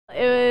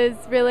was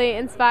really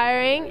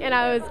inspiring, and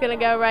I was going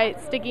to go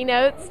write sticky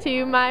notes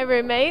to my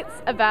roommates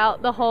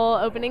about the whole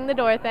opening the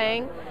door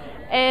thing,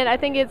 and I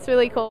think it's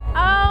really cool.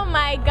 Oh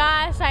my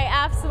gosh, I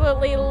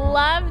absolutely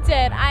loved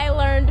it. I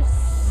learned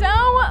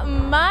so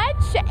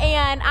much,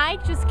 and I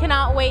just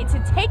cannot wait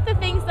to take the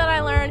things that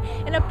I learned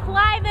and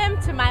apply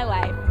them to my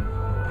life.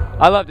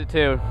 I loved it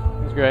too.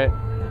 It was great.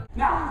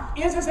 Now,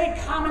 is this a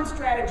common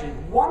strategy?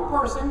 One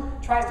person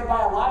tries to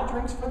buy a lot of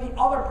drinks for the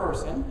other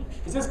person.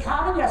 Is this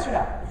common, yes or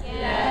no?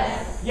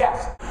 Yes.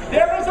 Yes.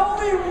 There is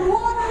only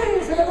one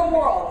reason in the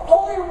world,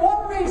 only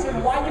one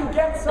reason why you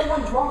get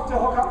someone drunk to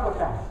hook up with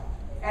them.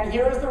 And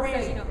here is the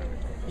reason.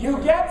 You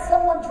get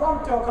someone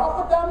drunk to hook up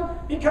with them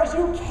because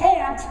you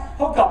can't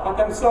hook up with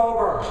them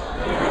sober.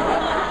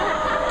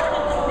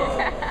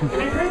 If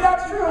you agree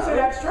that's true, say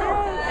that's true.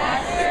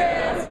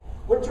 That's true.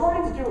 What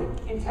Jordan's doing,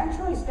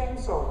 intentionally staying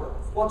sober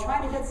while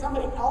trying to get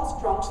somebody else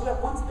drunk so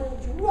that once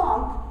they're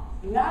drunk,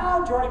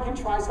 now Jordan can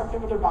try something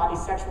with their body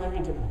sexually or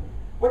intimately.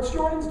 What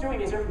Jordan's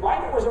doing, is it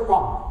right or is it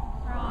wrong?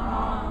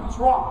 Wrong. It's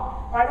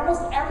wrong. All right,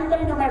 almost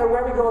everybody, no matter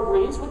where we go,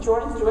 agrees what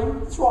Jordan's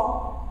doing, it's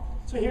wrong.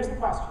 So here's the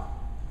question.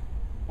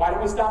 Why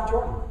don't we stop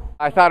Jordan?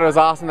 I thought it was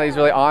awesome that he's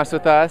really honest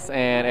with us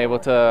and able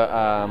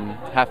to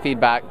have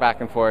feedback back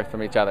and forth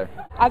from each other.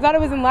 I thought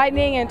it was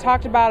enlightening and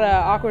talked about an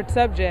awkward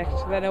subject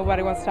that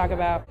nobody wants to talk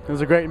about. It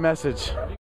was a great message.